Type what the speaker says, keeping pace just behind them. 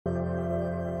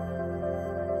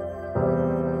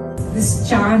this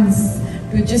chance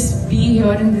to just be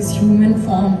here in this human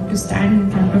form, to stand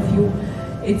in front of you.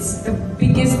 It's the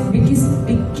biggest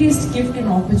gift and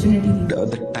opportunity.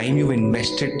 The time you've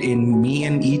invested in me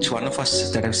and each one of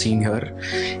us that I've seen here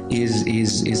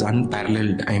is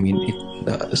unparalleled. I mean,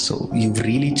 so you've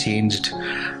really changed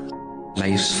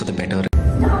lives for the better.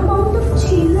 The amount of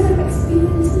change that I've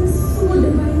experienced is so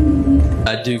divine.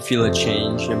 I do feel a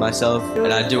change in myself,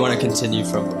 and I do want to continue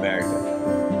from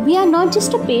America. We are not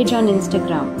just a page on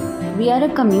Instagram. We are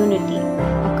a community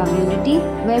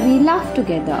where we laugh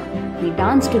together, we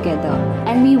dance together,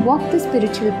 and we walk the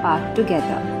spiritual path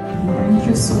together. Thank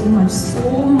you so much,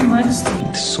 so much.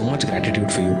 So much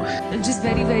gratitude for you. I'm just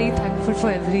very, very thankful for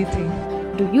everything.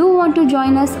 Do you want to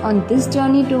join us on this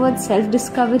journey towards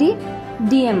self-discovery?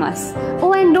 DM us.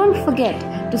 Oh, and don't forget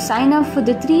to sign up for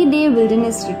the 3-day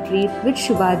wilderness retreat with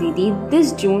Shubha Didi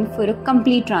this June for a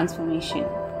complete transformation.